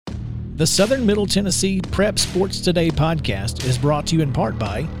The Southern Middle Tennessee Prep Sports Today podcast is brought to you in part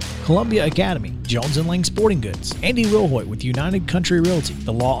by Columbia Academy, Jones & Lang Sporting Goods, Andy Wilhoit with United Country Realty,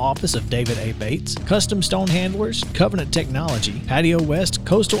 the law office of David A. Bates, Custom Stone Handlers, Covenant Technology, Patio West,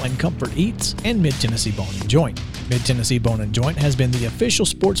 Coastal and Comfort Eats, and Mid-Tennessee Bone & Joint. Mid-Tennessee Bone & Joint has been the official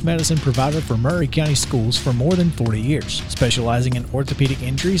sports medicine provider for Maury County Schools for more than 40 years. Specializing in orthopedic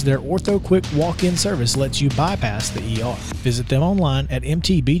injuries, their Ortho Quick walk-in service lets you bypass the ER. Visit them online at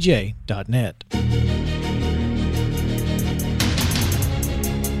mtbj.net.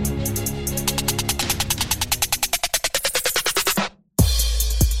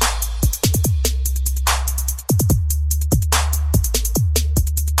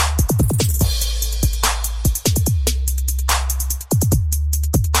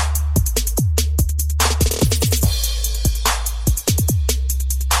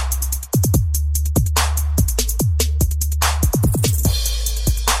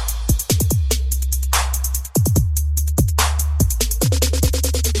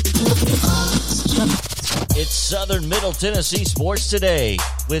 Southern Middle Tennessee Sports Today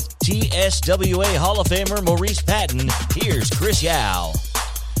with TSWA Hall of Famer Maurice Patton. Here's Chris Yao.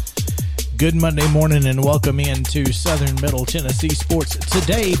 Good Monday morning and welcome into Southern Middle Tennessee Sports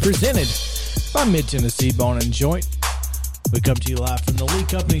Today, presented by Mid-Tennessee Bone & Joint. We come to you live from the Lee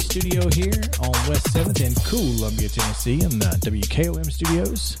Company studio here on West 7th in Columbia, Tennessee in the WKOM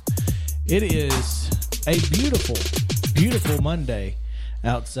studios. It is a beautiful, beautiful Monday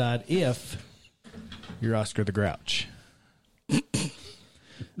outside if you're Oscar the Grouch.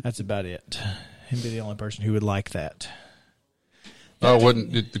 That's about it. He'd be the only person who would like that. Oh,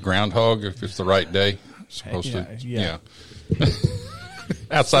 wouldn't it the groundhog if it's the right day? Supposed to. Yeah.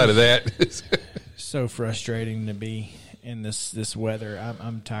 Outside of that, so frustrating to be in this weather.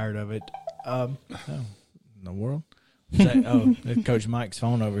 I'm tired of it. In the world? Coach Mike's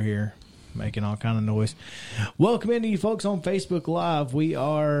phone over here making all kind of noise. Welcome into you folks on Facebook Live. We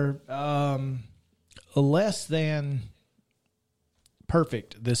are less than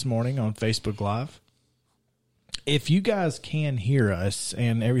perfect this morning on Facebook Live. If you guys can hear us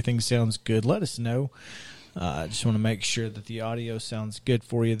and everything sounds good, let us know. I just want to make sure that the audio sounds good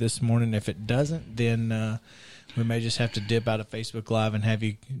for you this morning. If it doesn't, then we may just have to dip out of Facebook Live and have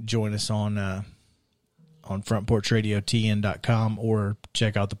you join us on frontporchradiotn.com or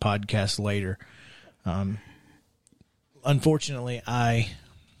check out the podcast later. Unfortunately, I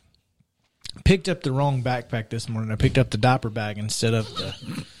picked up the wrong backpack this morning. I picked up the diaper bag instead of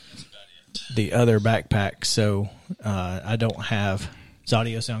the other backpack, so I don't have. Does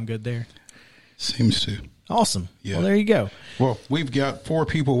audio sound good there? Seems to. Awesome. Yeah. Well, there you go. Well, we've got 4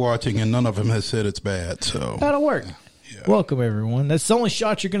 people watching, and none of them has said it's bad, so That'll work. Yeah. Welcome, everyone. That's the only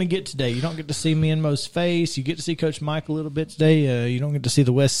shot you're going to get today. You don't get to see me and Mo's face. You get to see Coach Mike a little bit today. You don't get to see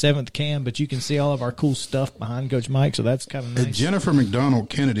the West 7th cam, but you can see all of our cool stuff behind Coach Mike, so that's kind of nice. Jennifer McDonald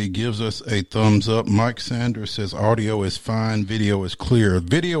Kennedy gives us a thumbs up. Mike Sanders says audio is fine, video is clear.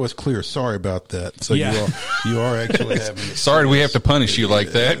 Video is clear. Sorry about that. So Yeah. you are actually having it. sorry we have to punish you like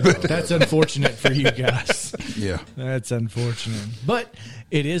that. But That's unfortunate for you guys. Yeah. That's unfortunate. But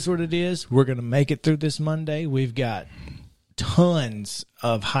it is what it is. We're going to make it through this Monday. We've got tons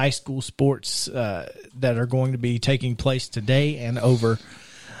of high school sports that are going to be taking place today and over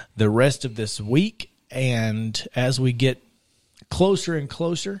the rest of this week. And as we get closer and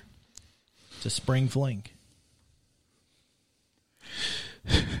closer to spring fling.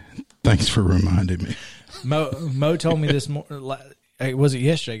 Thanks for reminding me. Mo told me this morning. Was it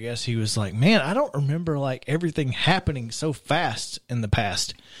yesterday? I guess he was like, "Man, I don't remember like everything happening so fast in the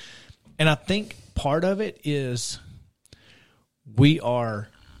past." And I think part of it is we are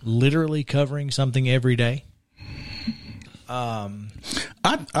literally covering something every day. I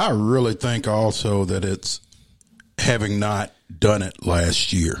really think also that it's having not done it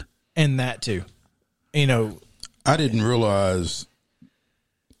last year. And that too. You know, I didn't realize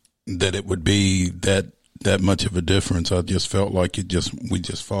that it would be that much of a difference. I just felt like we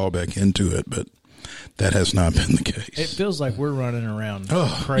just fall back into it, but that has not been the case. it feels like we're running around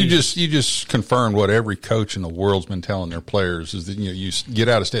crazy. you just confirmed what every coach in the world's been telling their players is that you get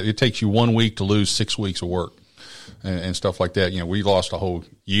out of state. It takes you 1 week to lose 6 weeks of work and stuff like that. We lost a whole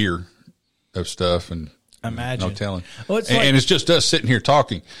year of stuff and Imagine. no telling. Well, it's and it's just us sitting here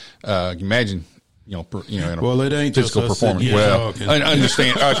talking. Imagine. In a Well, it ain't just physical us sitting performance. here Well, talking. I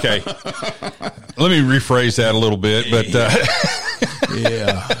understand. Okay, let me rephrase that a little bit. But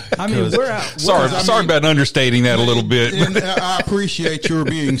Yeah. I mean, we're out. sorry about understating that a little bit. And I appreciate your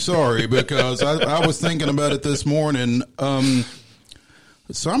being sorry because I was thinking about it this morning.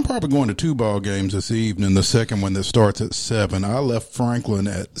 So I'm probably going to 2 ball games this evening. The second one that starts at 7. I left Franklin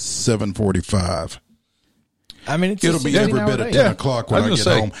at 7:45. I mean, It'll be every bit at 10 o'clock when I get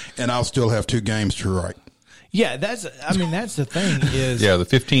home, and I'll still have 2 games to write. Yeah, that's the thing is. Yeah, the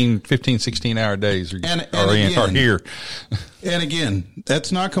 15, 16-hour days are here. And again,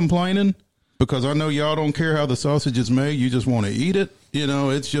 that's not complaining, because I know y'all don't care how the sausage is made. You just want to eat it. You know,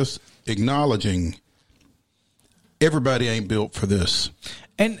 it's just acknowledging everybody ain't built for this.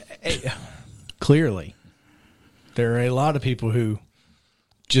 And clearly, there are a lot of people who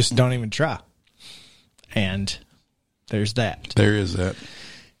just don't even try. And there's that. There is that.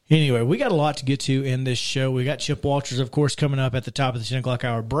 Anyway, we got a lot to get to in this show. We got Chip Walters, of course, coming up at the top of the 10 o'clock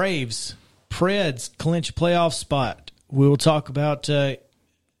hour. Braves, Preds clinch a playoff spot. We will talk about Henry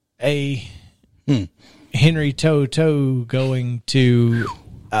To'oTo'o going to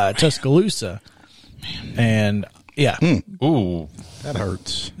Tuscaloosa. And, yeah. Ooh. That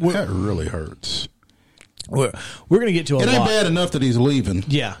hurts. That really hurts. We're going to get to a lot. It ain't bad enough that he's leaving.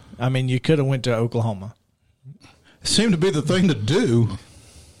 Yeah. I mean, you could have went to Oklahoma. It seemed to be the thing to do.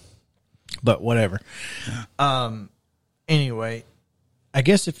 But whatever. Anyway, I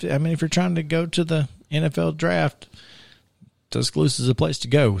guess if you're trying to go to the NFL draft, Tuscaloosa is a place to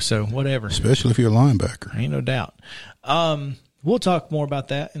go. So whatever. Especially if you're a linebacker. Ain't no doubt. We'll talk more about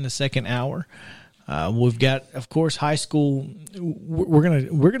that in the second hour. We've got, of course, high school.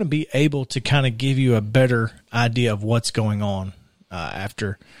 We're gonna be able to kind of give you a better idea of what's going on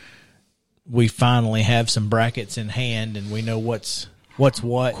after we finally have some brackets in hand and we know what's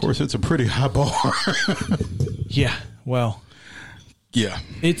what. Of course, it's a pretty high bar. Yeah. Well. Yeah.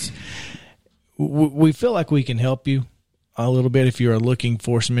 We feel like we can help you a little bit if you are looking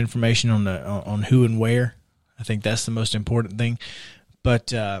for some information on who and where. I think that's the most important thing.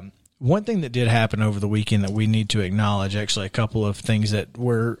 But one thing that did happen over the weekend that we need to acknowledge, actually a couple of things that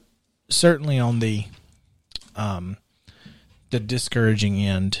were certainly on the discouraging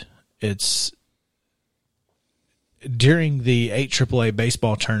end. It's during the 8AAA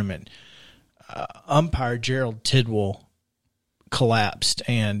baseball tournament, umpire Gerald Tidwell collapsed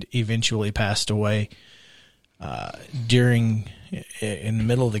and eventually passed away in the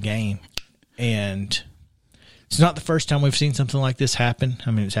middle of the game. And it's not the first time we've seen something like this happen. I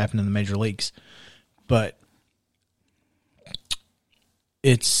mean, it's happened in the major leagues, but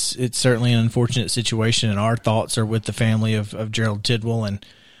it's certainly an unfortunate situation, and our thoughts are with the family of Gerald Tidwell and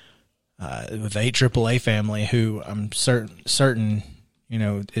with the 8AAA family, who I'm certain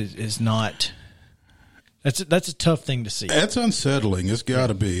is not. That's a tough thing to see. That's unsettling. It's got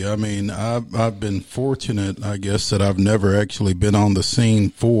to be. I mean, I've been fortunate, I guess, that I've never actually been on the scene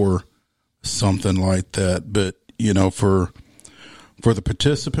for something like that. But for the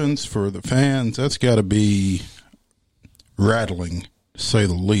participants, for the fans, that's got to be rattling, to say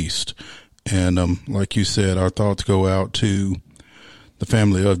the least. And like you said, our thoughts go out to the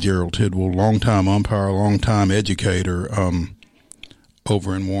family of Gerald Tidwell, longtime umpire, longtime educator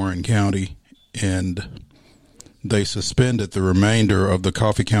over in Warren County, and they suspended the remainder of the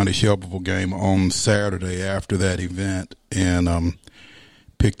Coffee County Shelbyville game on Saturday after that event, and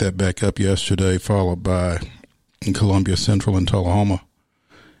picked that back up yesterday, followed by Columbia Central and Tullahoma.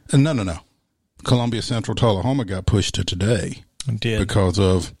 And no. Columbia Central Tullahoma got pushed to today because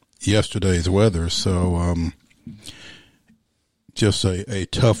of yesterday's weather. So just a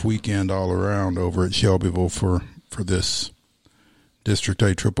tough weekend all around over at Shelbyville for this District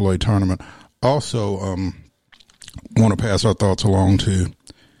 8 AAA tournament. Also, want to pass our thoughts along to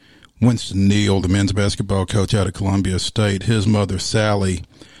Winston Neal, the men's basketball coach out of Columbia State. His mother, Sally,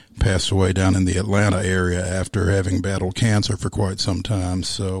 passed away down in the Atlanta area after having battled cancer for quite some time.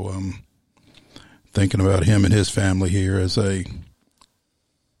 So thinking about him and his family here as they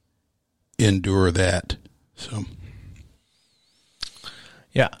endure that. So,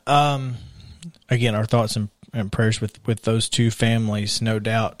 yeah. Again, our thoughts and prayers with those two families, no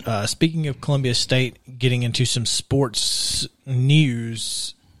doubt. Speaking of Columbia State, getting into some sports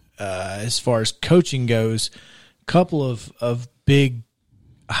news as far as coaching goes, a couple of big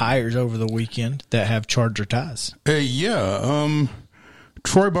hires over the weekend that have Charger ties.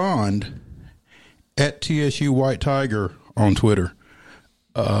 Troy Bond at TSU White Tiger on Twitter,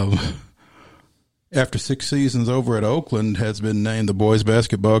 after 6 seasons over at Oakland, has been named the boys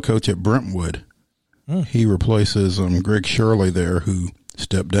basketball coach at Brentwood. He replaces Greg Shirley there, who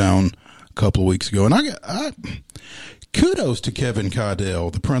stepped down a couple of weeks ago. And I kudos to Kevin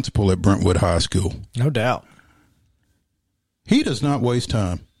Caudell, the principal at Brentwood High School. No doubt. He does not waste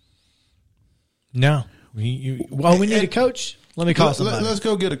time. No. We need a coach. Let me call somebody. Let's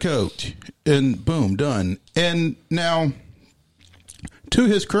go get a coach. And boom, done. And now, to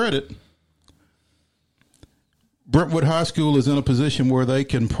his credit, Brentwood High School is in a position where they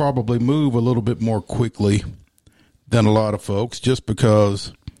can probably move a little bit more quickly than a lot of folks, just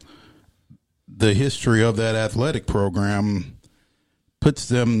because the history of that athletic program puts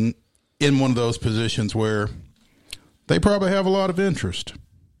them in one of those positions where they probably have a lot of interest.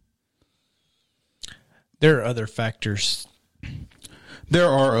 There are other factors. There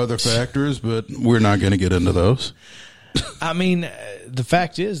are other factors, but we're not going to get into those. I mean, the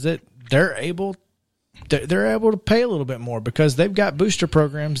fact is that they're able to pay a little bit more because they've got booster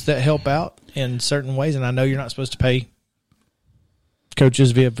programs that help out in certain ways. And I know you're not supposed to pay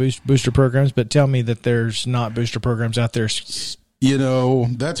coaches via booster programs, but tell me that there's not booster programs out there. You know,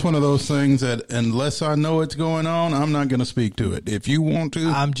 that's one of those things that unless I know what's going on, I'm not going to speak to it. If you want to,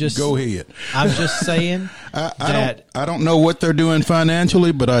 go ahead. I'm just saying I don't know what they're doing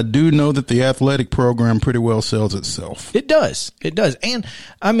financially, but I do know that the athletic program pretty well sells itself. It does. It does. And,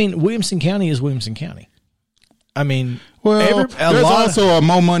 I mean, Williamson County is Williamson County. I mean, there's also a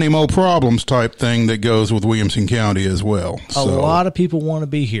more money, more problems type thing that goes with Williamson County as well. A lot of people want to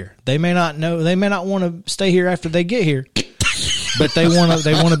be here. They may not know. They may not want to stay here after they get here. But they want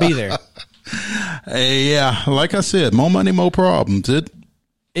to be there. Yeah, like I said, more money, more problems.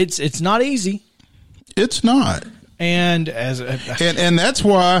 It's not easy. It's not. And and that's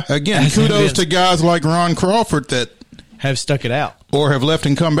why, again, kudos to guys like Ron Crawford that have stuck it out or have left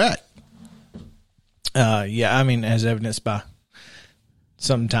and come back. Yeah, I mean, as evidenced by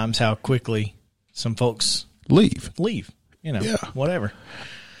sometimes how quickly some folks leave. You know, whatever.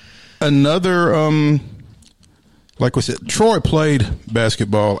 Another. Like we said, Troy played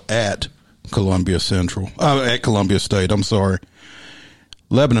basketball at Columbia State. I'm sorry.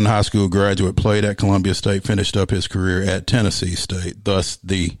 Lebanon High School graduate, played at Columbia State, finished up his career at Tennessee State, thus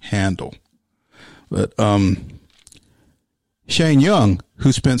the handle. But Shane Young,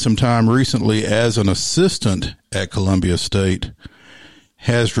 who spent some time recently as an assistant at Columbia State,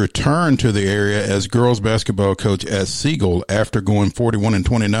 has returned to the area as girls basketball coach at Siegel after going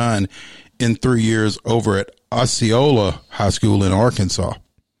 41-29 in 3 years over at Osceola High School in Arkansas.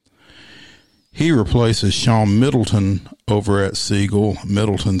 He replaces Sean Middleton over at Siegel.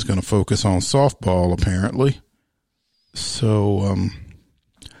 Middleton's going to focus on softball, apparently. So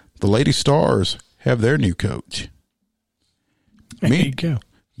the Lady Stars have their new coach. There you go.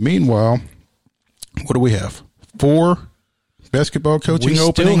 Meanwhile, what do we have? 4 basketball coaching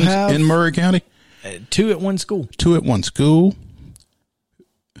openings in Murray County? 2 at one school. 2 at one school.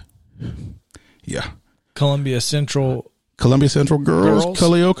 Yeah. Columbia Central girls,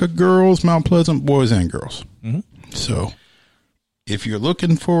 Culleoka girls, Mount Pleasant boys and girls. Mm-hmm. So if you're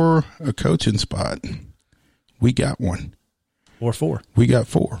looking for a coaching spot, we got one. Or 4. We got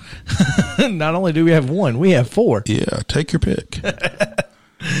 4. Not only do we have 1, we have 4. Yeah, take your pick.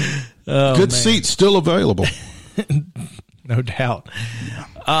 Good seats still available. No doubt.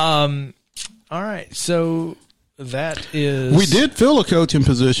 All right, so that is... We did fill a coaching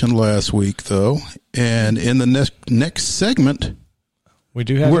position last week, though, and in the next segment, we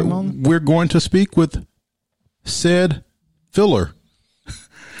do have him on? We're going to speak with said filler.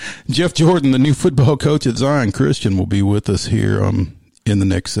 Jeff Jordan, the new football coach at Zion Christian, will be with us here in the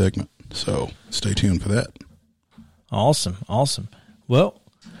next segment. So stay tuned for that. Awesome. Well,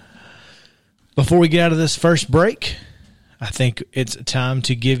 before we get out of this first break, I think it's time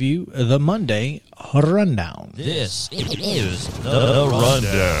to give you the Monday Rundown. This is the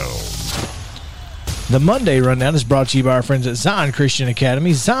Rundown. The Monday Rundown is brought to you by our friends at Zion Christian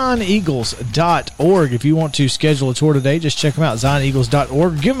Academy, ZionEagles.org. If you want to schedule a tour today, just check them out,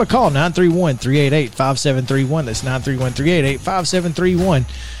 ZionEagles.org. Give them a call, 931-388-5731. That's 931-388-5731.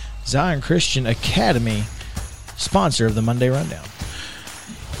 Zion Christian Academy, sponsor of the Monday Rundown.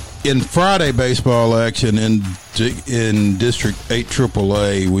 In Friday baseball action in District 8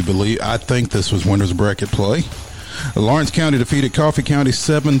 AAA, I think this was winner's bracket play. Lawrence County defeated Coffee County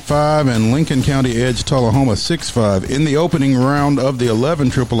 7-5 and Lincoln County edged Tullahoma 6-5 in the opening round of the 11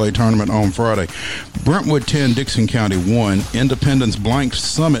 AAA tournament on Friday. Brentwood 10, Dixon County 1. Independence blanked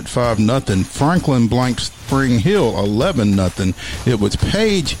Summit 5-0. Franklin blanked Spring Hill 11-0. It was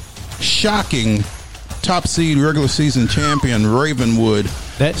Page shocking top seed regular season champion Ravenwood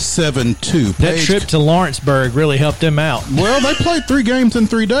 7-2. That trip to Lawrenceburg really helped them out. Well, they played 3 games in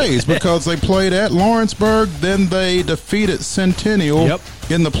 3 days because they played at Lawrenceburg, then they defeated Centennial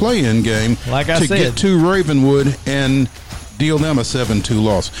in the play-in game to get to Ravenwood and deal them a 7-2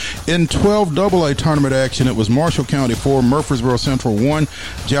 loss. In 12 AA tournament action, it was Marshall County 4, Murfreesboro Central 1.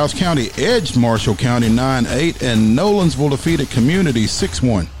 Giles County edged Marshall County 9-8, and Nolensville defeated Community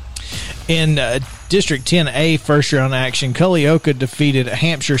 6-1. In District 10A first round action, Culleoka defeated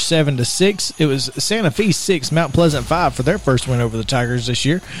Hampshire 7-6. It was Santa Fe 6, Mount Pleasant 5 for their first win over the Tigers this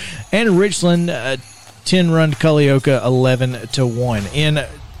year. And Richland 10-run Culleoka 11-1. In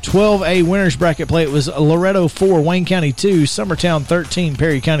 12A winners bracket play, it was Loretto 4, Wayne County 2, Summertown 13,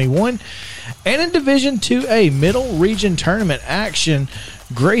 Perry County 1. And in Division 2A Middle Region Tournament action,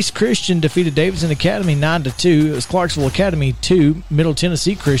 Grace Christian defeated Davidson Academy 9-2. It was Clarksville Academy 2, Middle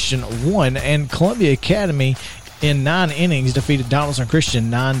Tennessee Christian 1, and Columbia Academy in 9 innings defeated Donaldson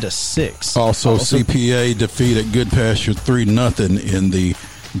Christian 9-6. Also, CPA defeated Good Pasture 3-0 in the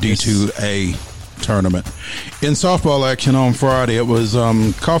D2A tournament. In softball action on Friday, it was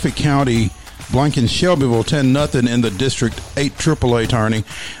Coffee County blanking Shelbyville 10-0 in the District 8 AAA tourney.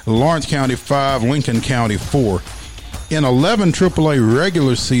 Lawrence County 5, Lincoln County 4. In 11 AAA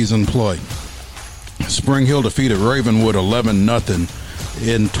regular season play, Spring Hill defeated Ravenwood 11-0.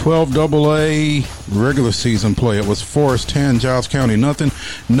 In 12 AA regular season play, it was Forest 10, Giles County 0,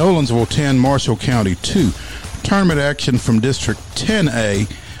 Nolensville 10, Marshall County 2. Tournament action from District 10A,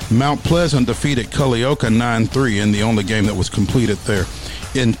 Mount Pleasant defeated Culleoka 9-3 in the only game that was completed there.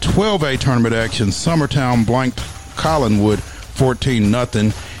 In 12A tournament action, Summertown blanked Collinwood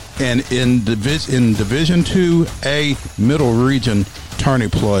 14-0. And in Division 2A Middle Region tourney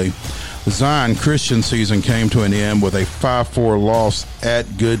play, Zion Christian season came to an end with a 5-4 loss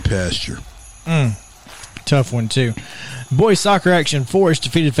at Good Pasture. Tough one, too. Boys soccer action, Forest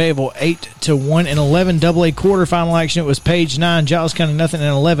defeated Fayetteville 8-1. In 11 AA quarterfinal action, it was Page 9, Giles County nothing. In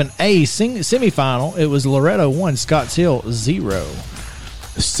 11A semifinal, it was Loretto 1, Scotts Hill 0.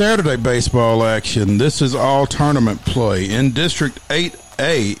 Saturday baseball action, this is all tournament play. In District 8A,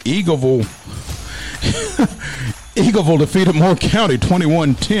 Eagleville defeated Moore County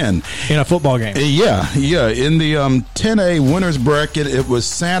 21-10. In a football game. Yeah. In the 10A winners bracket, it was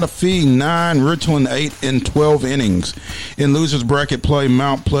Santa Fe 9, Richland 8 in 12 innings. In losers bracket play,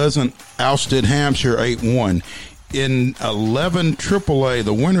 Mount Pleasant ousted Hampshire 8-1. In 11 AAA,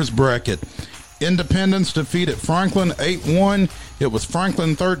 the winners bracket, Independence defeated Franklin 8-1. It was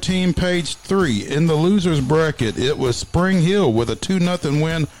Franklin 13, Page 3. In the losers bracket, it was Spring Hill with a 2-0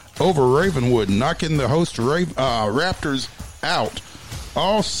 win over Ravenwood, knocking the host Raptors out.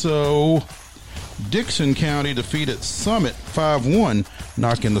 Also, Dixon County defeated Summit 5-1,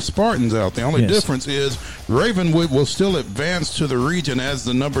 knocking the Spartans out. The only difference is Ravenwood will still advance to the region as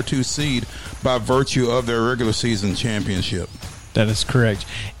the number 2 seed by virtue of their regular season championship. That is correct.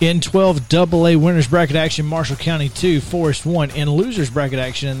 In 12 AA winners bracket action, Marshall County 2, Forest 1. In losers bracket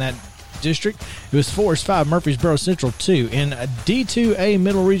action in that district, it was Forest 5, Murfreesboro Central 2. In a D2A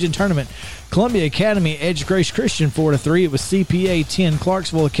Middle Region tournament, Columbia Academy edged Grace Christian 4-3. It was CPA 10,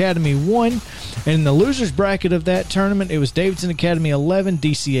 Clarksville Academy 1. And in the losers bracket of that tournament, it was Davidson Academy 11,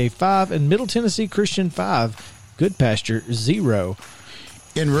 DCA 5, and Middle Tennessee Christian 5, Good Pasture 0.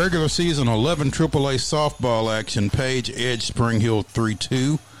 In regular season 11 AAA softball action, Page edged Spring Hill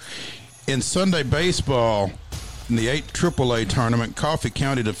 3-2. In Sunday baseball, in the 8 AAA tournament, Coffee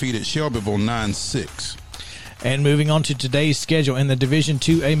County defeated Shelbyville 9-6. And moving on to today's schedule in the Division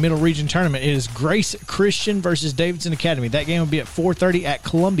 2A Middle Region Tournament, it is Grace Christian versus Davidson Academy. That game will be at 4:30 at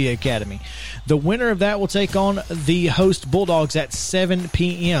Columbia Academy. The winner of that will take on the host Bulldogs at 7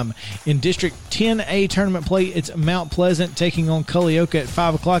 p.m. In District 10A tournament play, it's Mount Pleasant taking on Culleoka at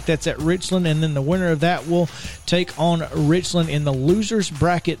 5 o'clock. That's at Richland. And then the winner of that will take on Richland in the losers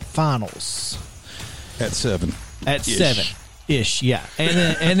bracket finals. At 7. At 7-ish, yeah.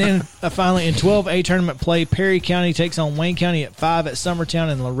 And then finally in 12A tournament play, Perry County takes on Wayne County at 5 at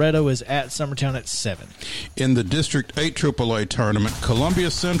Summertown, and Loretto is at Summertown at 7. In the District 8 AAA tournament, Columbia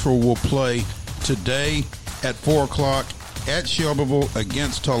Central will play today at 4 o'clock at Shelbyville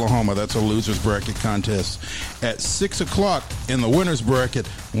against Tullahoma. That's a loser's bracket contest. At 6 o'clock in the winner's bracket,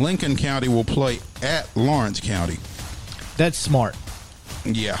 Lincoln County will play at Lawrence County. That's smart.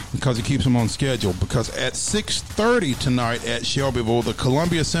 Yeah, because it keeps them on schedule. Because at 6:30 tonight at Shelbyville, the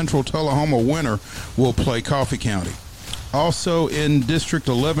Columbia Central Tullahoma winner will play Coffee County. Also in District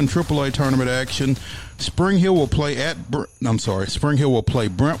 11 AAA tournament action, Spring Hill will play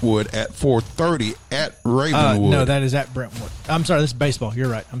Brentwood at 4:30 at Ravenwood. No, that is at Brentwood. I'm sorry, this is baseball. You're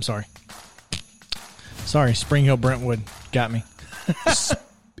right. I'm sorry. Spring Hill Brentwood got me.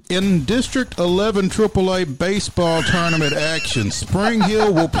 In District 11 AAA baseball tournament action, Spring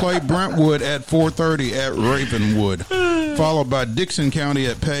Hill will play Brentwood at 4:30 at Ravenwood, followed by Dixon County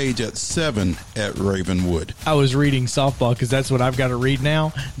at Page at 7 at Ravenwood. I was reading softball because that's what I've got to read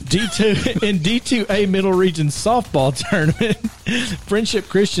now. In D2A Middle Region softball tournament, Friendship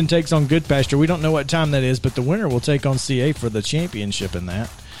Christian takes on Good Pasture. We don't know what time that is, but the winner will take on CA for the championship in that.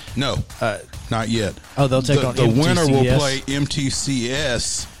 No, not yet. Oh, they'll take on the winner will MTCS. play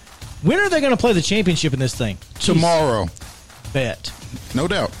MTCS When are they going to play the championship in this thing? tomorrow. Bet. No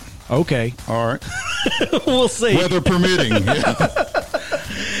doubt. Okay. All right. We'll see. Weather permitting. Yeah.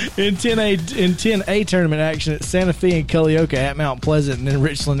 In 10A tournament action at Santa Fe and Culleoka at Mount Pleasant, and then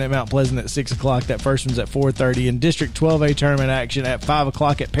Richland at Mount Pleasant at 6 o'clock. That first one's at 4:30. In District 12A tournament action at 5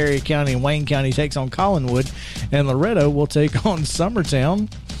 o'clock at Perry County, and Wayne County takes on Collinwood, and Loretto will take on Summertown.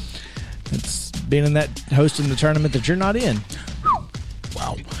 It's being in that hosting the tournament that you're not in.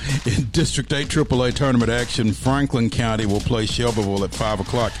 Wow. In District 8 AAA tournament action, Franklin County will play Shelbyville at 5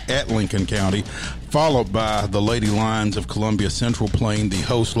 o'clock at Lincoln County, followed by the Lady Lions of Columbia Central playing the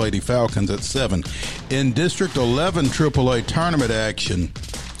host Lady Falcons at 7. In District 11 AAA tournament action,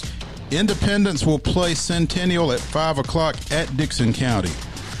 Independence will play Centennial at 5 o'clock at Dixon County.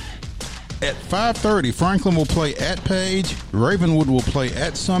 At 5:30, Franklin will play at Page, Ravenwood will play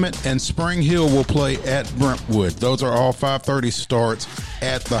at Summit, and Spring Hill will play at Brentwood. Those are all 5:30 starts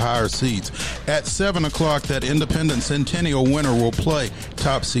at the higher seeds. At 7 o'clock, that Independent Centennial winner will play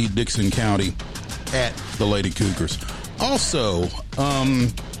top seed Dixon County at the Lady Cougars. Also,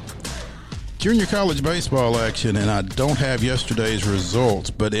 junior college baseball action, and I don't have yesterday's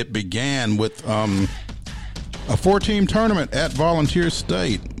results, but it began with a 4-team tournament at Volunteer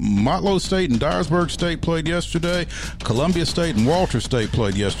State. Motlow State and Dyersburg State played yesterday. Columbia State and Walter State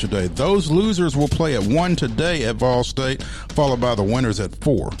played yesterday. Those losers will play at 1 today at Vol State, followed by the winners at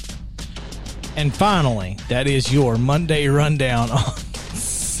 4. And finally, that is your Monday rundown on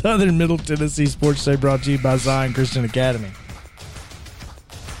Southern Middle Tennessee Sports Day, brought to you by Zion Christian Academy.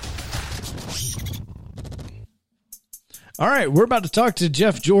 All right, we're about to talk to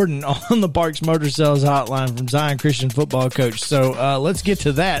Jeff Jordan on the Parks Motor Sales hotline from Zion Christian Football Coach. So let's get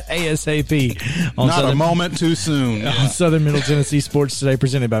to that ASAP. On Not a moment too soon. On Southern Middle Tennessee Sports Today,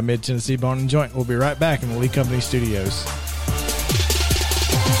 presented by Mid-Tennessee Bone and Joint. We'll be right back in the Lee Company Studios.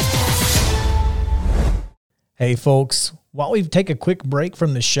 Hey, folks. While we take a quick break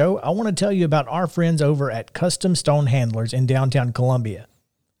from the show, I want to tell you about our friends over at Custom Stone Handlers in downtown Columbia.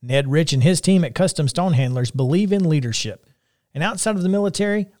 Ned Rich and his team at Custom Stone Handlers believe in leadership. And outside of the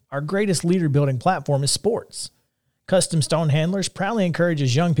military, our greatest leader-building platform is sports. Custom Stone Handlers proudly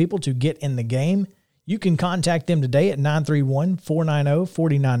encourages young people to get in the game. You can contact them today at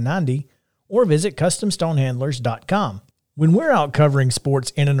 931-490-4990 or visit CustomStonehandlers.com. When we're out covering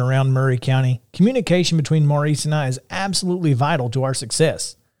sports in and around Murray County, communication between Maurice and I is absolutely vital to our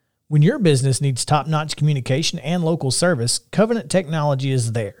success. When your business needs top-notch communication and local service, Covenant Technology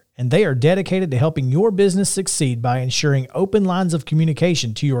is there, and they are dedicated to helping your business succeed by ensuring open lines of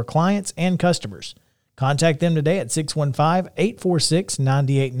communication to your clients and customers. Contact them today at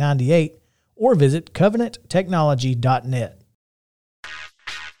 615-846-9898 or visit covenanttechnology.net.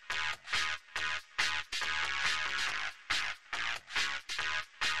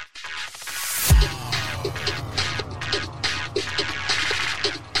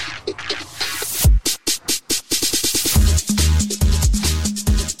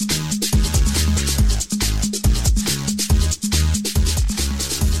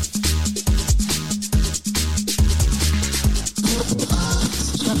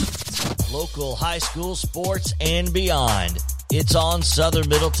 High school sports and beyond. It's on Southern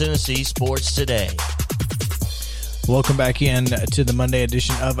Middle Tennessee Sports Today. Welcome back in to the Monday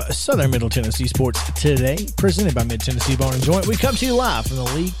edition of Southern Middle Tennessee Sports Today, presented by Mid-Tennessee Bone and Joint. We come to you live from the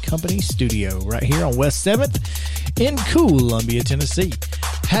Lee Company Studio right here on West 7th in Columbia, Tennessee.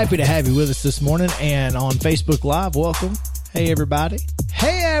 Happy to have you with us this morning, and on Facebook Live, welcome. Hey, everybody.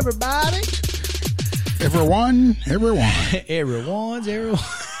 Hey, everybody. Everyone. Everyone's.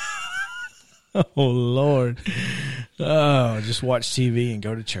 Oh, Lord. Oh, just watch TV and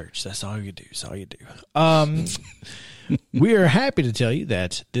go to church. That's all you do. That's all you do. We are happy to tell you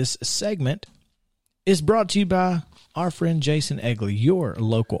that this segment is brought to you by our friend Jason Egley, your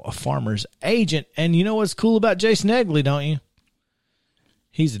local farmer's agent. And you know what's cool about Jason Egley, don't you?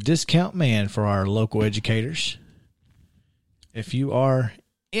 He's a discount man for our local educators. If you are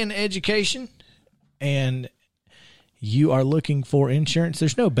in education and you are looking for insurance,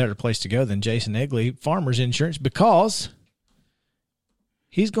 there's no better place to go than Jason Egley Farmers Insurance, because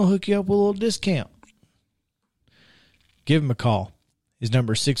he's going to hook you up with a little discount. Give him a call. His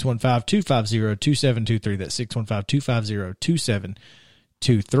number is 615-250-2723. That's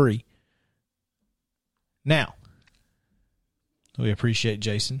 615-250-2723. Now, we appreciate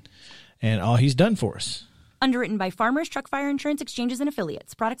Jason and all he's done for us. Underwritten by Farmers Truck Fire Insurance Exchanges and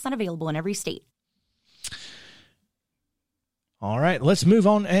Affiliates. Products not available in every state. All right, let's move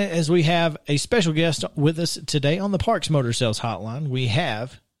on as we have a special guest with us today on the Parks Motor Sales Hotline. We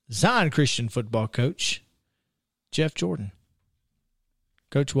have Zion Christian football coach, Jeff Jordan.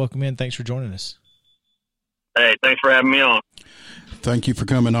 Coach, welcome in. Thanks for joining us. Hey, thanks for having me on. Thank you for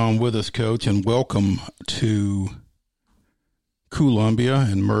coming on with us, Coach, and welcome to Columbia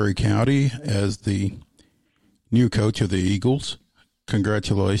and Murray County as the new coach of the Eagles.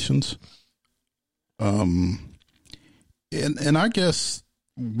 Congratulations. And I guess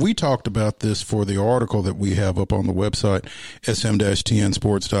we talked about this for the article that we have up on the website,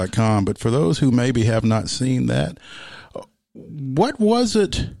 sm-tnsports.com. But for those who maybe have not seen that, what was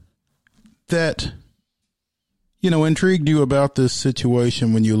it that, intrigued you about this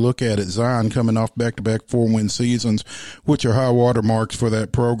situation when you look at it? Zion coming off back-to-back 4-win seasons, which are high water marks for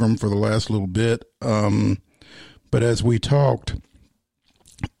that program for the last little bit. But as we talked,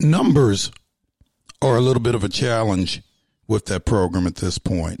 numbers are a little bit of a challenge with that program at this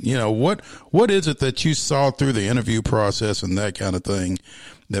point. What is it that you saw through the interview process and that kind of thing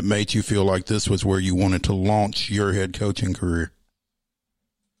that made you feel like this was where you wanted to launch your head coaching career?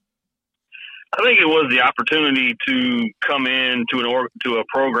 I think it was the opportunity to come in to a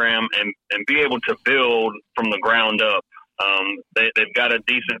program and be able to build from the ground up. They've got a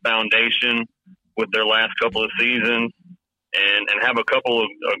decent foundation with their last couple of seasons and have a couple of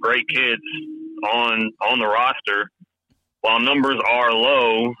great kids on the roster. While numbers are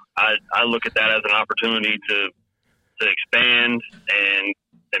low, I look at that as an opportunity to expand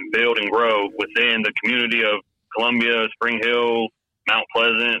and build and grow within the community of Columbia, Spring Hill, Mount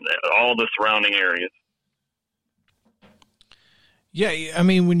Pleasant, all the surrounding areas. Yeah, I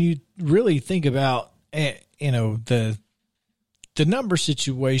mean, when you really think about, the number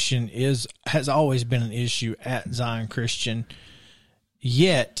situation has always been an issue at Zion Christian,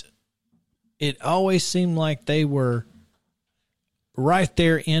 yet it always seemed like they were right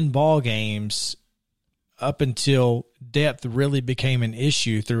there in ball games up until depth really became an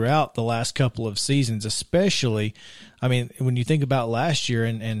issue throughout the last couple of seasons, especially, I mean, when you think about last year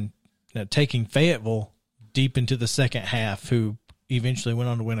and taking Fayetteville deep into the second half, who eventually went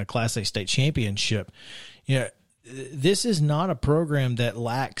on to win a Class A state championship. This is not a program that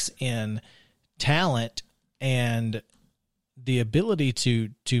lacks in talent, and the ability to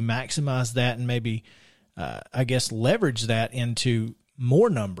maximize that and maybe, leverage that into more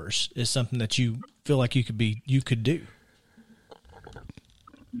numbers is something that you feel like you could do.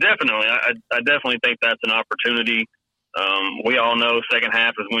 Definitely. I definitely think that's an opportunity. We all know second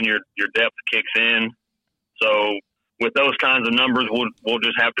half is when your depth kicks in. So with those kinds of numbers, we'll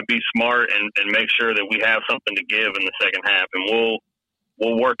just have to be smart and make sure that we have something to give in the second half. And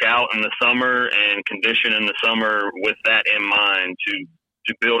we'll work out in the summer and condition in the summer with that in mind to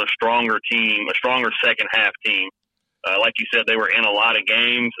build a stronger team, a stronger second half team. Like you said, they were in a lot of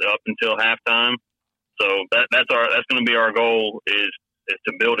games up until halftime. So that's going to be our goal is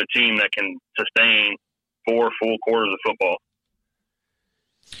to build a team that can sustain 4 full quarters of football.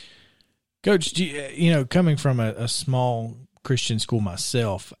 Coach, coming from a small Christian school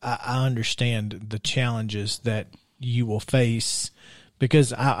myself, I understand the challenges that you will face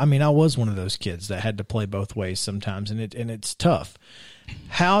because I was one of those kids that had to play both ways sometimes, and it's tough.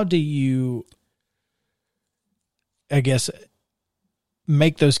 How do you,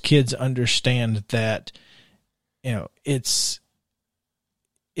 make those kids understand that, it's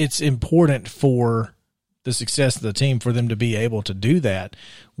important for the success of the team for them to be able to do that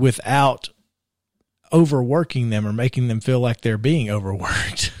without overworking them or making them feel like they're being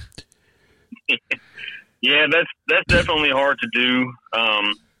overworked? Yeah, that's definitely hard to do.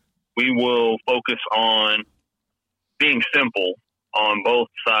 We will focus on being simple on both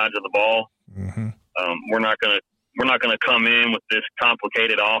sides of the ball. Mm-hmm. We're not gonna come in with this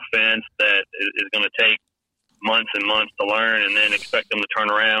complicated offense that is going to take months and months to learn and then expect them to turn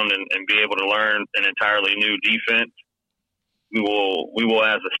around and be able to learn an entirely new defense. We will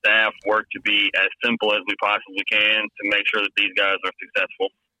as a staff work to be as simple as we possibly can to make sure that these guys are successful.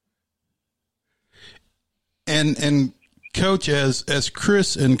 And Coach, as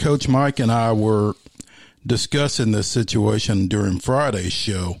Chris and Coach Mike and I were discussing this situation during Friday's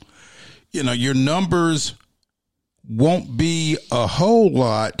show, your numbers won't be a whole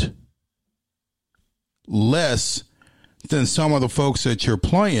lot less than some of the folks that you're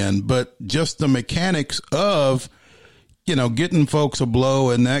playing, but just the mechanics of, getting folks a blow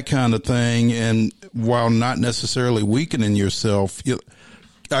and that kind of thing, and while not necessarily weakening yourself,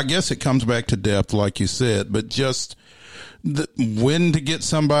 I guess it comes back to depth, like you said, but just when to get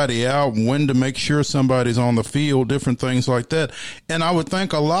somebody out, when to make sure somebody's on the field, different things like that. And I would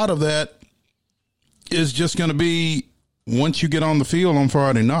think a lot of that is just going to be once you get on the field on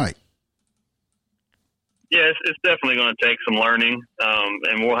Friday night. Yeah, it's definitely going to take some learning,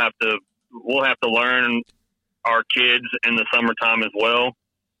 and we'll have to learn our kids in the summertime as well.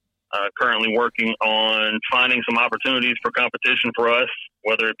 Currently working on finding some opportunities for competition for us,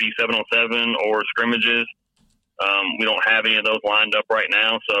 whether it be 7-on-7 or scrimmages. We don't have any of those lined up right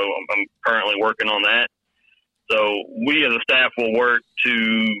now, so I'm currently working on that. So we as a staff will work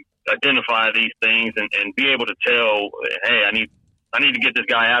to identify these things and be able to tell, hey, I need to get this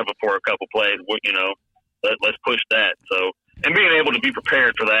guy out before a couple plays. Let's push that. So, and being able to be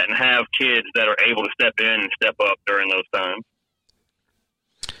prepared for that and have kids that are able to step in and step up during those times.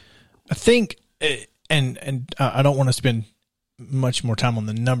 I think, and I don't want to spend much more time on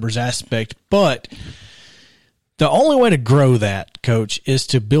the numbers aspect, but the only way to grow that, Coach, is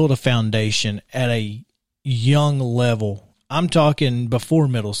to build a foundation at a young level. I'm talking before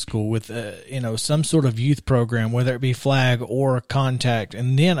middle school with, some sort of youth program, whether it be flag or contact,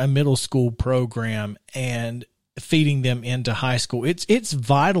 and then a middle school program and feeding them into high school. It's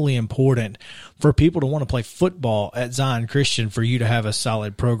vitally important for people to want to play football at Zion Christian for you to have a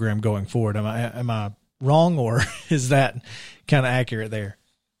solid program going forward. Am I wrong, or is that kind of accurate there?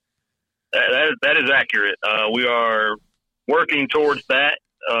 That is accurate. We are working towards that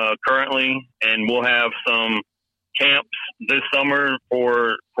currently, and we'll have some camps this summer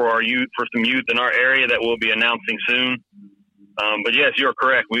for our youth, for some youth in our area that we'll be announcing soon. But yes, you're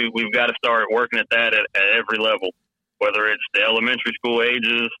correct. We've got to start working at that at every level, whether it's the elementary school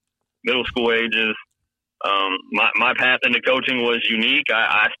ages, middle school ages. My path into coaching was unique.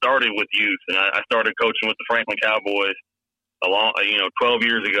 I started with youth, and I started coaching with the Franklin Cowboys 12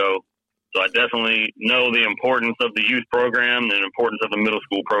 years ago. So I definitely know the importance of the youth program and the importance of the middle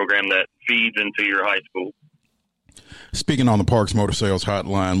school program that feeds into your high school. Speaking on the Parks Motor Sales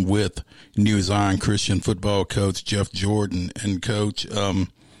Hotline with new Zion Christian football coach Jeff Jordan. And, Coach,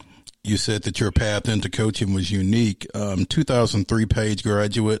 you said that your path into coaching was unique. 2003 Page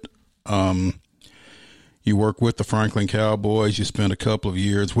graduate. You worked with the Franklin Cowboys. You spent a couple of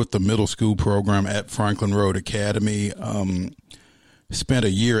years with the middle school program at Franklin Road Academy. Spent a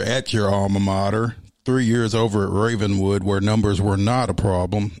year at your alma mater, 3 years over at Ravenwood, where numbers were not a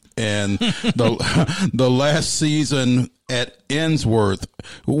problem, and the last season at Ensworth.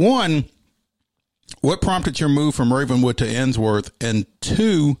 One, what prompted your move from Ravenwood to Ensworth? And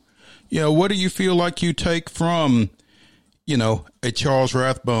two, what do you feel like you take from, a Charles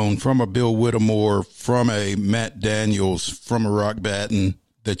Rathbone, from a Bill Whittemore, from a Matt Daniels, from a Rock Batten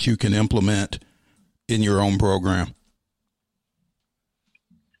that you can implement in your own program?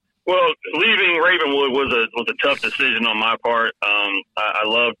 Well, leaving Ravenwood was a tough decision on my part. I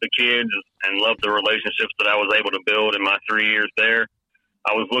loved the kids and loved the relationships that I was able to build in my 3 years there.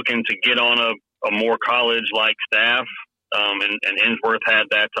 I was looking to get on a more college-like staff, and Ensworth had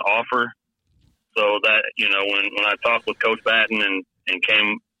that to offer. So that, when I talked with Coach Batten and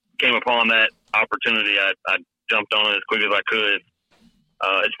came upon that opportunity, I jumped on it as quick as I could.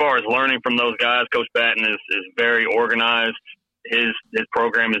 As far as learning from those guys, Coach Batten is very organized. His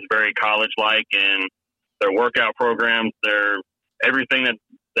program is very college-like, and their workout programs, everything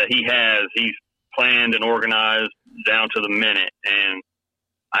that he has, he's planned and organized down to the minute. And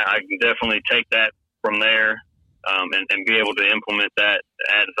I can definitely take that from there and be able to implement that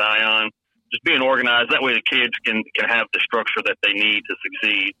at Zion. Just being organized, that way the kids can have the structure that they need to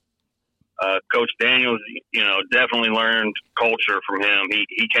succeed. Coach Daniels, definitely learned culture from him.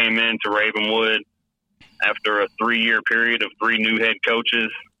 He came into Ravenwood after a 3-year period of 3 new head coaches,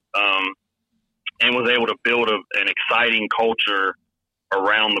 and was able to build an exciting culture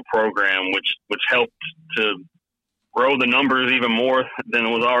around the program, which helped to grow the numbers even more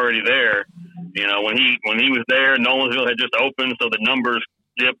than was already there. When he was there, Nolensville had just opened, so the numbers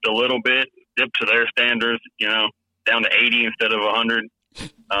dipped a little bit, dipped to their standards, down to 80 instead of 100.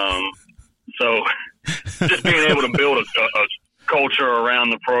 So just being able to build a culture around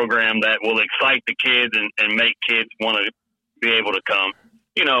the program that will excite the kids and make kids want to be able to come.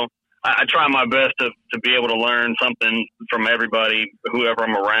 I try my best to be able to learn something from everybody, whoever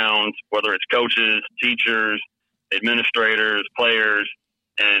I'm around, whether it's coaches, teachers, administrators, players,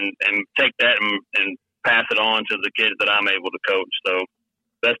 and take that and pass it on to the kids that I'm able to coach. So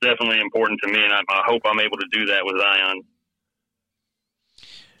that's definitely important to me, and I hope I'm able to do that with Zion.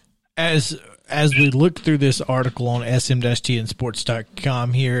 As we look through this article on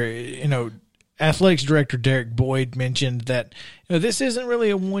sm-tnsports.com here, athletics director Derek Boyd mentioned that this isn't really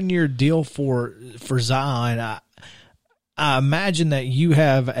a 1-year deal for Zion. I imagine that you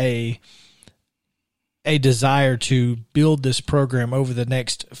have a desire to build this program over the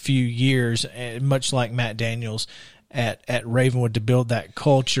next few years, much like Matt Daniels. at Ravenwood to build that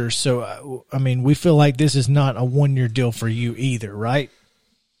culture. So, I mean, we feel like this is not a one-year deal for you either, right?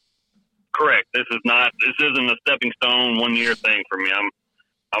 Correct. This isn't a stepping stone 1 year thing for me.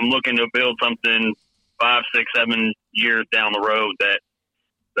 I'm looking to build something 5, 6, 7 years down the road that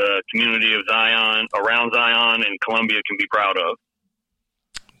the community of Zion, around Zion and Columbia, can be proud of.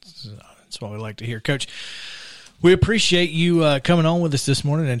 That's what we like to hear, Coach. We appreciate you coming on with us this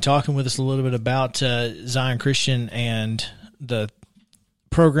morning and talking with us a little bit about Zion Christian and the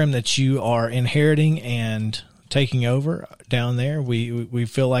program that you are inheriting and taking over down there. We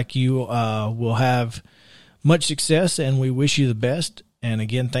feel like you will have much success, and we wish you the best. And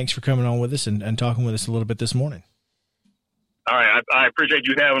again, thanks for coming on with us and talking with us a little bit this morning. All right. I appreciate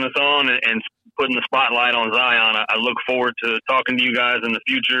you having us on and putting the spotlight on Zion. I look forward to talking to you guys in the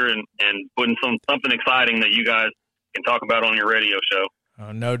future and putting something exciting that you guys can talk about on your radio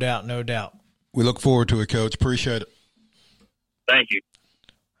show. No doubt, no doubt. We look forward to it, Coach. Appreciate it. Thank you.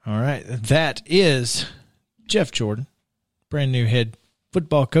 All right. That is Jeff Jordan, brand new head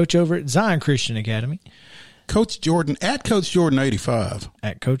football coach over at Zion Christian Academy. Coach Jordan, at Coach Jordan 85.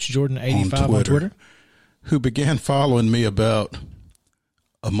 At Coach Jordan 85 on Twitter. Who began following me about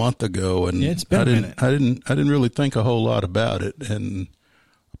a month ago, and it's been a minute. I didn't really think a whole lot about it, and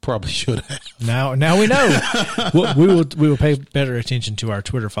I probably should have. Now we know. we will pay better attention to our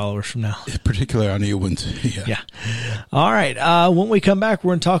Twitter followers from now, particularly our new ones. Yeah. All right. When we come back, we're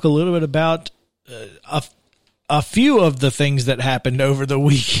going to talk a little bit about a few of the things that happened over the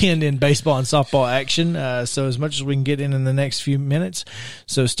weekend in baseball and softball action. So as much as we can get in the next few minutes.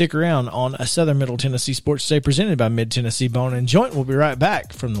 So stick around on a Southern Middle Tennessee Sports Today presented by Mid-Tennessee Bone and Joint. We'll be right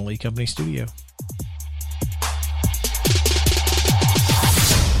back from the Lee Company studio.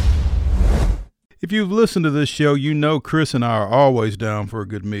 If you've listened to this show, you know Chris and I are always down for a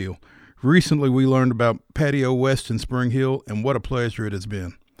good meal. Recently, we learned about Patio West in Spring Hill, and what a pleasure it has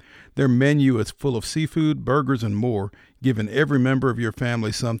been. Their menu is full of seafood, burgers, and more, giving every member of your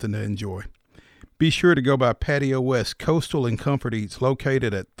family something to enjoy. Be sure to go by Patio West Coastal and Comfort Eats,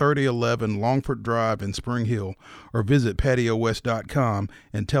 located at 3011 Longford Drive in Spring Hill, or visit PatioWest.com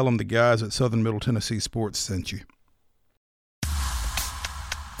and tell them the guys at Southern Middle Tennessee Sports sent you.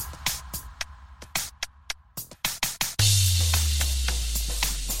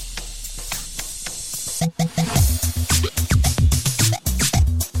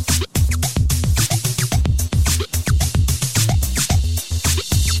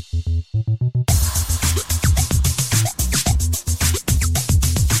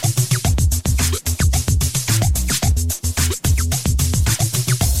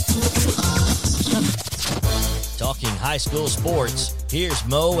 High school sports. Here's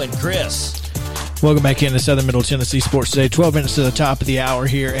Mo and Chris. Welcome back into Southern Middle Tennessee Sports Today. 12 minutes to the top of the hour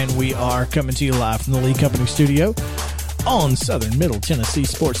here, and we are coming to you live from the Lee Company studio on Southern Middle Tennessee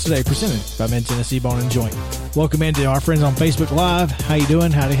Sports Today, presented by Mid-Tennessee Bone and Joint. Welcome into our friends on Facebook Live. How you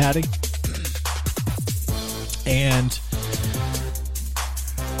doing? Howdy. And,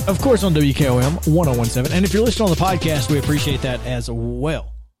 of course, on WKOM 1017. And if you're listening on the podcast, we appreciate that as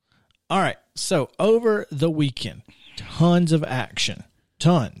well. All right, so over the weekend, tons of action.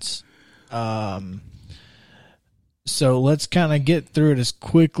 Tons. So let's kind of get through it as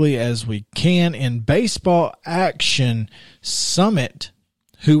quickly as we can. In baseball action, Summit,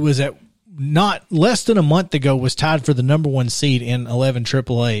 who was at not less than a month ago was tied for the number 1 seed in 11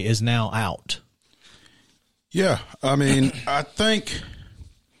 AAA, is now out. Yeah, I mean, I think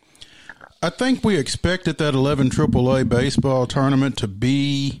we expected that 11 AAA baseball tournament to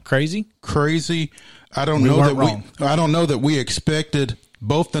be crazy. I don't know that we expected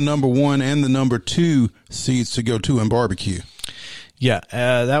both the number 1 and the number 2 seeds to go to in barbecue. Yeah,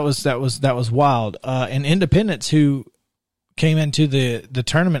 that was wild. And Independence, who came into the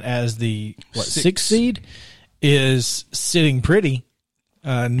tournament as the 6th seed, is sitting pretty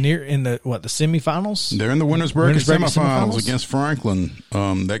near in the semifinals. They're in the winners bracket semifinals against Franklin.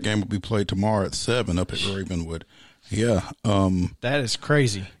 That game will be played tomorrow at 7 up at Ravenwood. Yeah, that is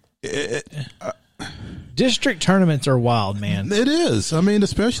crazy. District tournaments are wild, man. It is. I mean,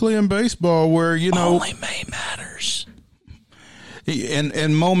 especially in baseball, where only May matters.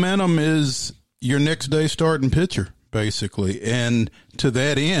 And momentum is your next day starting pitcher, basically. And to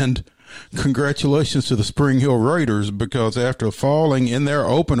that end, congratulations to the Spring Hill Raiders, because after falling in their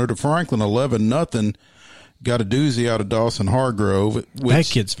opener to Franklin 11-0, got a doozy out of Dawson Hargrove. That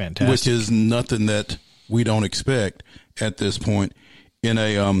kid's fantastic. Which is nothing that we don't expect at this point in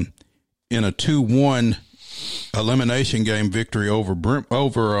a 2-1 elimination game victory over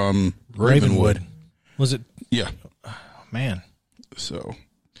Ravenwood. Was it? Yeah. Oh, man. So,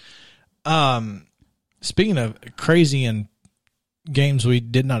 speaking of crazy and games we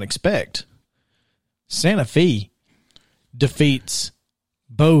did not expect, Santa Fe defeats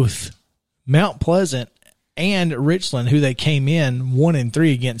both Mount Pleasant and Richland, who they came in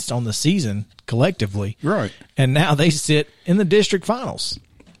 1-3 against on the season collectively. Right. And now they sit in the district finals.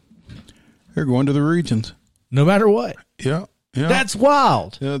 They're going to the regions. No matter what. Yeah. Yeah. That's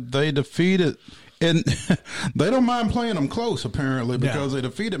wild. They defeated, and they don't mind playing them close, apparently, because they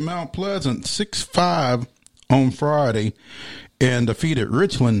defeated Mount Pleasant 6-5 on Friday and defeated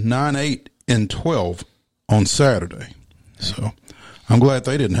Richland 9-8 and 12 on Saturday. So I'm glad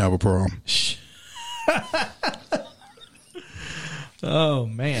they didn't have a problem. Oh,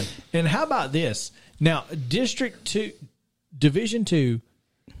 man. And how about this? Now, Division II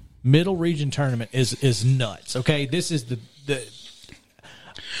Middle Region Tournament is nuts, okay? This is the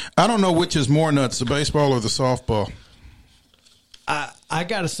I don't know which is more nuts, the baseball or the softball. I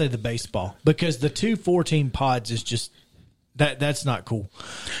got to say the baseball, because the 2 14 pods is just that's not cool.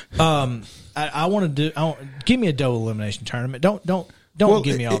 I want to give me a double elimination tournament. Don't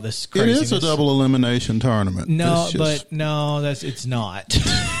give me all this craziness. It is a double elimination tournament. No, it's not.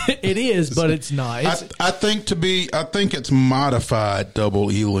 It is, but it's not. I think it's modified double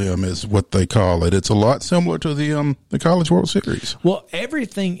elim is what they call it. It's a lot similar to the College World Series. Well,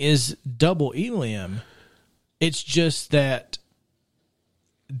 everything is double elim. It's just that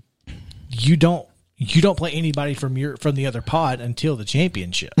you don't play anybody from the other pod until the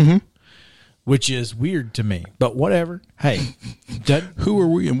championship. Mm-hmm. Which is weird to me, but whatever. Hey, who are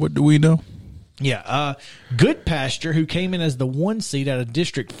we and what do we know? Yeah, Good Pasture, who came in as the 1 seed out of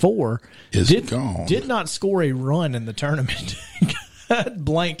District 4, did not score a run in the tournament. Got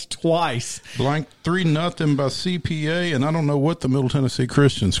blanked twice. Blanked 3-0 by CPA, and I don't know what the Middle Tennessee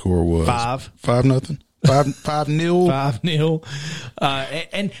Christian score was. 5-0. 5-0.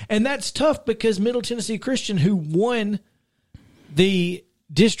 5-0. And that's tough because Middle Tennessee Christian, who won the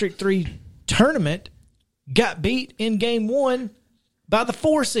District 3 tournament, got beat in game 1 by the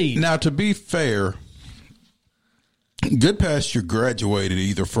 4 seed. Now, to be fair, Good Pasture graduated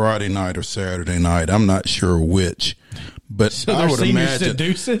either Friday night or Saturday night. I'm not sure which, but so I would imagine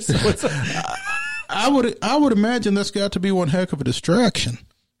seduces? I would imagine that's got to be one heck of a distraction.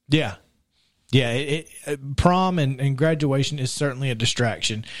 Yeah. Yeah, prom and graduation is certainly a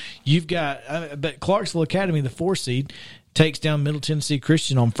distraction. You've got, but Clarksville Academy, the 4 seed, takes down Middle Tennessee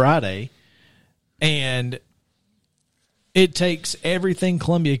Christian on Friday. And it takes everything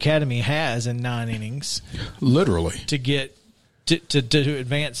Columbia Academy has in 9 innings, literally, to get to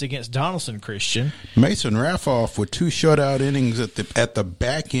advance against Donaldson Christian. Mason Raffoff with 2 shutout innings at the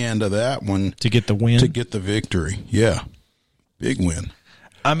back end of that one to get the win, to get the victory. Yeah, big win.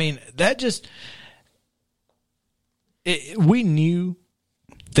 I mean, we knew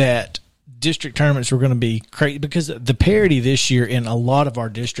that district tournaments were going to be crazy because the parity this year in a lot of our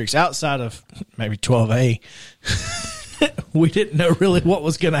districts, outside of maybe 12A, we didn't know really what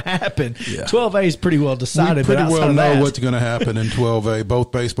was going to happen. Yeah. 12A is pretty well decided. We pretty well know what's going to happen in 12A,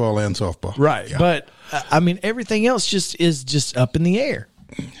 both baseball and softball. Right. Yeah. But, I mean, everything else is just up in the air.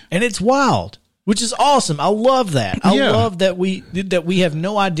 And it's wild, which is awesome. I love that. I love that we have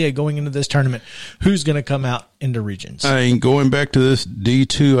no idea going into this tournament who's going to come out into regions. Going back to this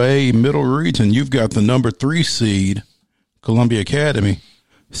D2A middle region, you've got the number 3 seed, Columbia Academy,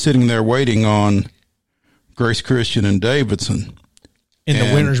 sitting there waiting on Grace Christian and Davidson. In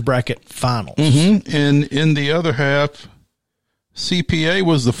the winner's bracket finals. Mm-hmm. And in the other half, CPA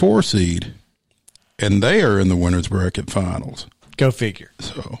was the 4 seed, and they are in the winner's bracket finals. Go figure.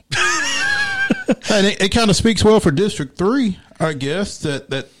 So... And it kind of speaks well for District 3, I guess,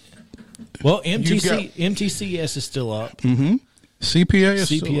 that well, MTCS is still up. Mm-hmm. CPA is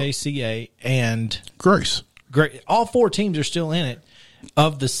still up. CA, and Grace. Great. All 4 teams are still in it.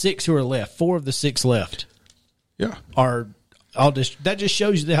 Of the 6 who are left, 4 of the 6 left are all district. That just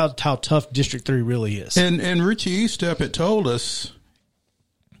shows you how tough District 3 really is. And Richie Eastep had told us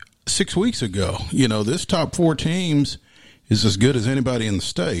 6 weeks ago, this top 4 teams is as good as anybody in the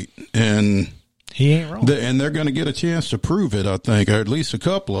state. And he ain't wrong. And they're going to get a chance to prove it, I think, or at least a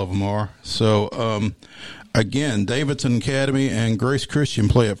couple of them are. So, again, Davidson Academy and Grace Christian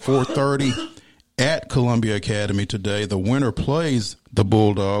play at 4:30 at Columbia Academy today. The winner plays the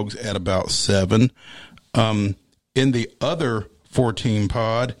Bulldogs at about 7. In the other 4-team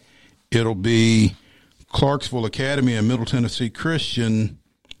pod, it'll be Clarksville Academy and Middle Tennessee Christian,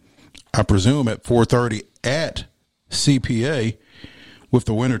 I presume, at 4:30 at CPA, with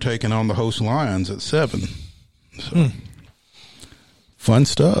the winner taking on the host Lions at 7. So, fun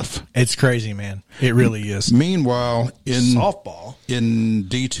stuff. It's crazy, man. It really is. Meanwhile, in softball, in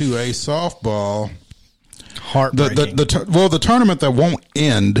D2A softball, Heartbreaking. The tournament that won't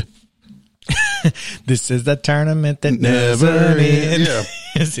end. This is the tournament that Never never ends. ends.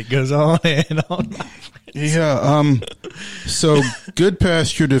 Yeah. As it goes on and on. Yeah. So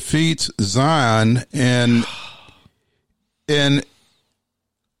Goodpasture defeats Zion and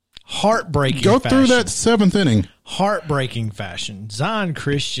Heartbreaking go fashion. through that seventh inning. Heartbreaking fashion. Zion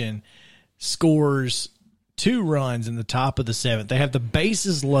Christian scores 2 runs in the top of the 7th. They have the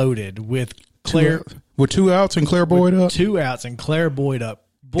bases loaded with Claire. With 2 outs and Claire Boyd up. 2 outs and Claire Boyd up.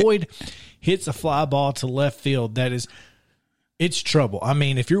 Boyd hits a fly ball to left field. It's trouble. I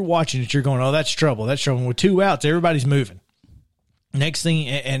mean, if you're watching it, you're going, oh, that's trouble. That's trouble. With 2 outs, everybody's moving. Next thing,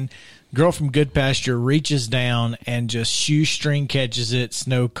 and girl from Goodpasture reaches down and just shoestring catches it,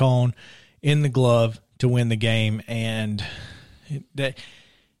 snow cone in the glove to win the game. And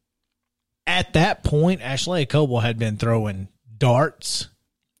at that point, Ashley Coble had been throwing darts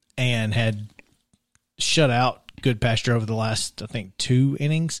and had shut out Goodpasture over the last, I think, 2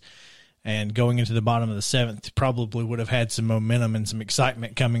 innings. And going into the bottom of the 7th, probably would have had some momentum and some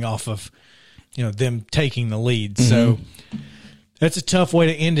excitement coming off of, them taking the lead. Mm-hmm. So that's a tough way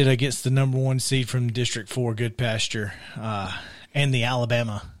to end it against the number 1 seed from District 4, Goodpasture, and the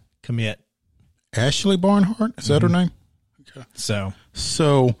Alabama commit. Ashley Barnhart, is that her name? Okay. So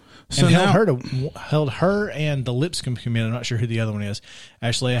held her and the Lipscomb commit. I'm not sure who the other one is.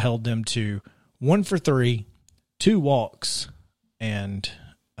 Ashley held them to 1 for 3, 2 walks, and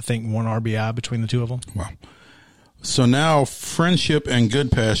I think 1 RBI between the 2 of them. Wow. So now Friendship and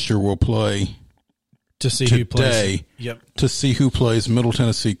Goodpasture will play to see today, who plays. Yep. To see who plays Middle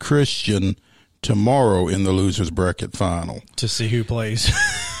Tennessee Christian tomorrow in the losers bracket final. To see who plays.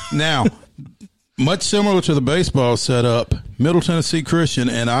 Now, much similar to the baseball setup, Middle Tennessee Christian,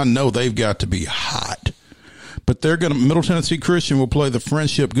 and I know they've got to be hot, but Middle Tennessee Christian will play the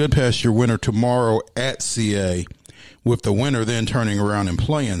Friendship Goodpasture winner tomorrow at CA, with the winner then turning around and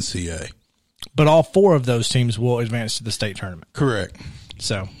playing CA. But all 4 of those teams will advance to the state tournament. Correct.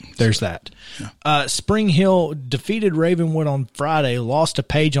 So there's that. Yeah. Spring Hill defeated Ravenwood on Friday, lost to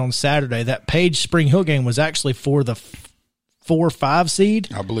Page on Saturday. That Page-Spring Hill game was actually for the 4-5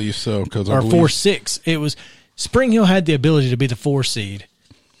 seed. I believe so. Or 4-6. It was Spring Hill had the ability to be the 4 seed.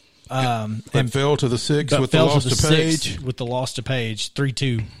 And fell to the 6 with the fell loss to Page. 6 with the loss to Page,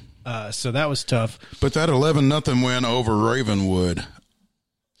 3-2. So that was tough. But that 11-0 win over Ravenwood,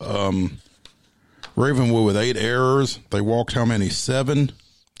 Ravenwood with 8 errors. They walked how many? 7?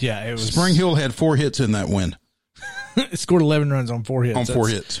 Yeah, it was. Spring Hill had 4 hits in that win. It scored 11 runs on 4 hits. On 4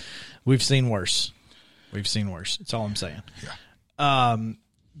 hits. We've seen worse. That's all I'm saying. Yeah.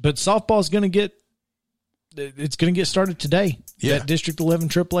 But softball's going to get started today. Yeah. That District 11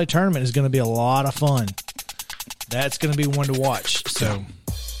 AAA tournament is going to be a lot of fun. That's going to be one to watch. So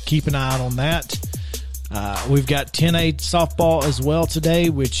keep an eye out on that. We've got 10A softball as well today,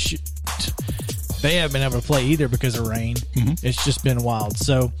 which they haven't been able to play either because of rain. Mm-hmm. It's just been wild.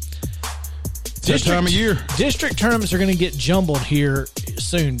 So that time of year. District tournaments are going to get jumbled here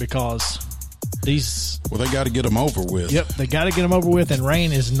soon because they got to get them over with. Yep, they got to get them over with, and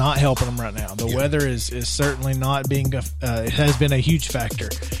rain is not helping them right now. The weather is certainly not being it has been a huge factor.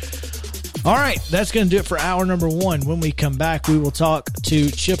 All right, that's going to do it for hour number 1. When we come back, we will talk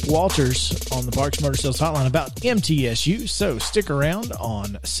to Chip Walters on the Barks Motor Sales Hotline about MTSU. So stick around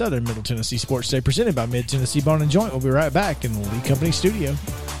on Southern Middle Tennessee Sports Day, presented by Mid Tennessee Bone and Joint. We'll be right back in the Lee Company studio.